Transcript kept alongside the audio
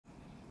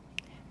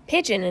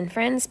Pigeon and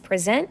Friends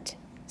present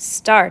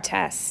STAAR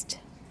Test.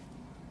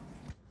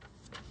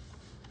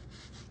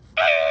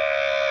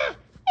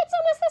 It's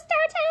almost the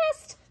STAAR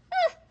Test!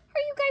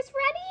 Are you guys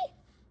ready?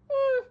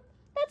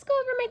 Let's go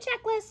over my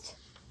checklist.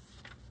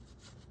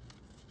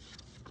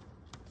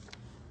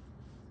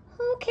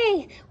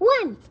 Okay,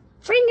 1,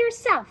 bring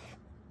yourself.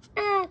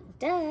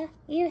 Duh,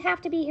 you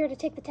have to be here to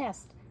take the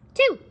test.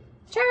 2,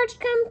 charged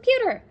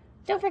computer.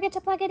 Don't forget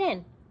to plug it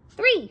in.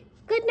 3,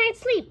 good night's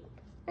sleep.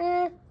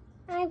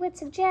 I would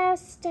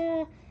suggest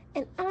an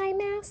eye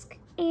mask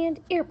and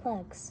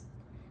earplugs.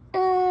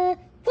 4,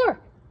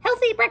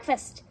 healthy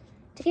breakfast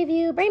to give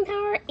you brain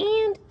power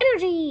and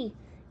energy.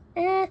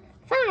 5,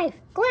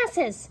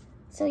 glasses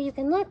so you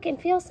can look and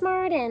feel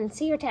smart and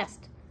see your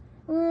test.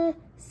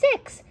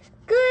 6,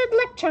 good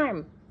luck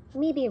charm.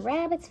 Maybe a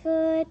rabbit's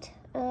foot.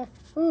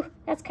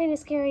 That's kind of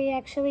scary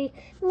actually.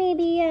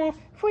 Maybe a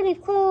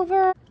 4-leaf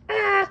clover.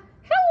 How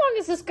long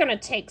is this gonna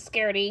take,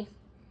 Scaredy?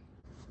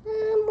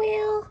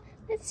 Well,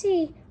 let's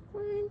see.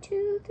 1,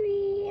 2,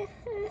 3,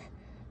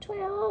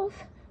 12,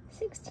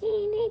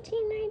 16,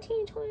 18,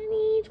 19,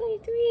 20,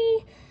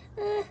 23.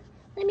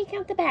 Let me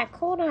count the back.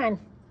 Hold on.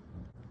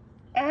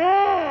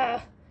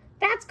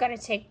 That's gonna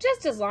take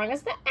just as long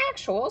as the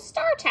actual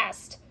STAAR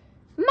test.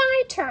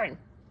 My turn.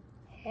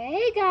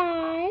 Hey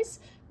guys,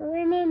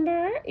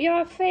 remember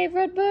your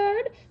favorite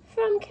bird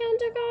from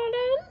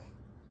kindergarten?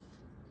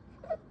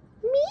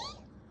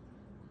 Me?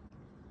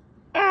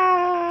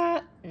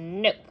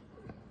 Nope.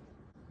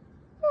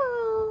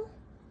 Oh.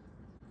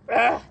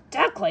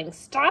 Duckling,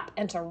 stop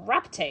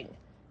interrupting.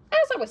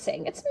 As I was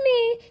saying, it's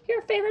me,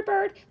 your favorite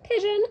bird,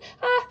 Pigeon.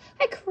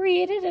 I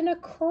created an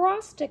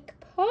acrostic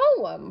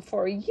poem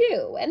for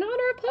you in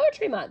honor of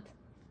Poetry Month.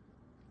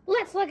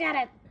 Let's look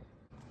at it.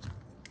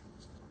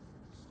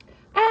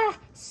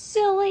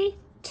 Silly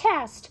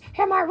test.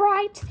 Am I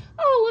right?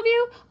 All of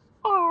you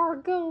are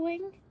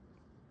going,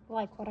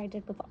 like what I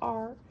did with the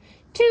R,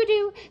 to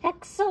do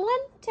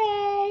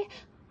excelente.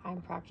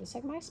 I'm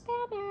practicing my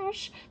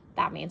Spanish.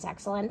 That means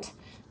excellent.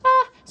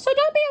 So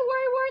don't be a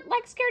worrywart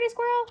like Scaredy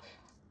Squirrel.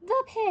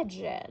 The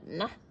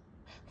pigeon.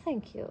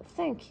 Thank you,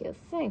 thank you,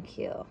 thank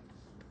you.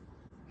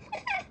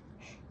 That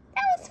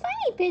was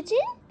funny, Pigeon.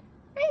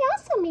 I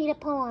also made a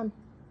poem.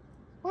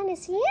 Want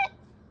to see it?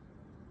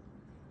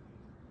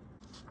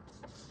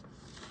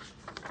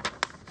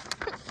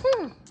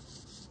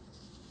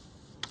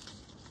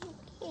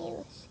 Okay,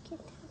 let's get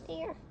that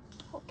there.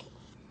 Okay.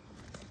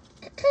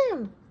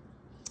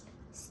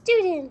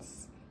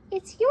 Students,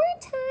 it's your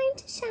time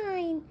to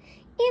shine.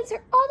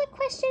 Answer all the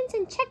questions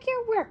and check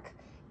your work.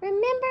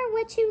 Remember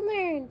what you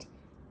learned.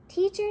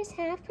 Teachers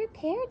have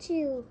prepared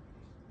you.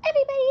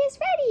 Everybody is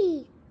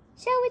ready.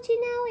 Show what you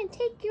know and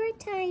take your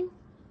time.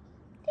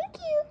 Thank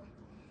you.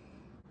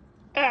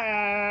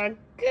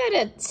 Good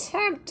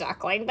attempt,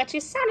 Duckling, but you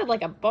sounded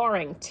like a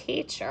boring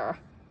teacher.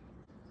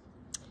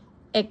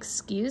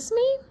 Excuse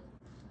me?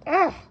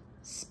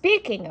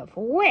 Speaking of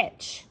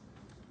which.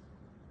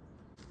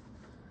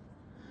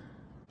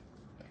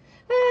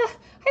 I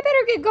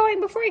better get going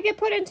before I get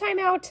put in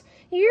timeout.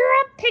 You're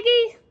up,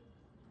 Piggy.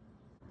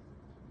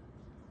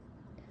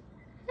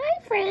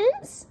 Hi,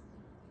 friends.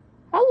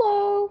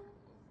 Hello.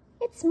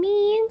 It's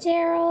me and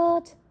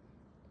Gerald.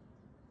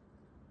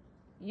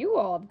 You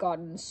all have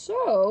gotten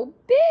so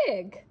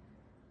big.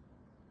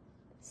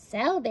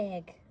 So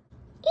big.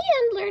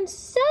 And learned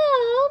so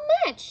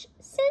much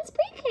since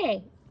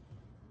pre-K.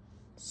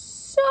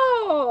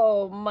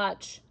 So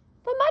much.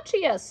 The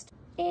muchiest.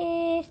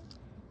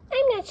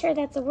 I'm not sure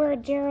that's a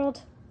word,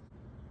 Gerald.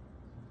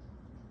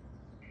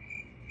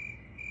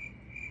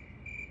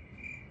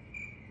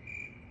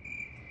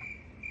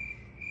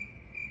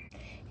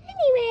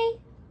 Anyway,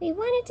 we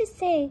wanted to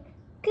say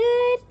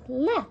good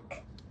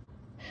luck.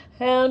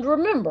 And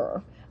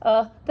remember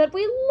that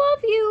we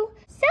love you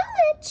So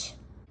much.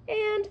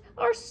 and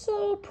are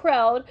so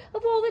proud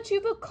of all that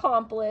you've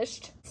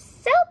accomplished.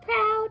 So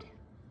proud.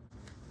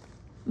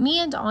 Me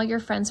and all your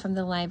friends from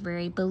the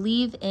library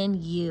believe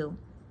in you.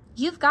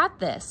 You've got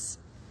this.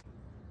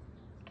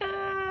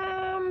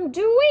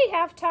 Do we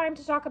have time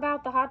to talk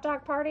about the hot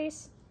dog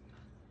parties?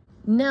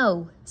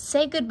 No,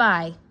 say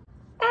goodbye.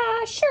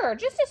 Sure,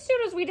 just as soon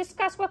as we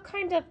discuss what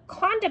kind of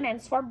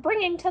condiments we're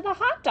bringing to the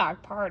hot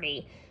dog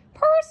party.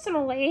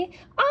 Personally,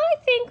 I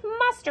think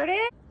mustard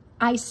is...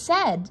 I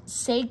said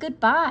say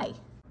goodbye.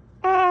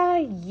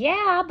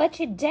 Yeah, but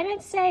you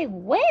didn't say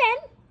when.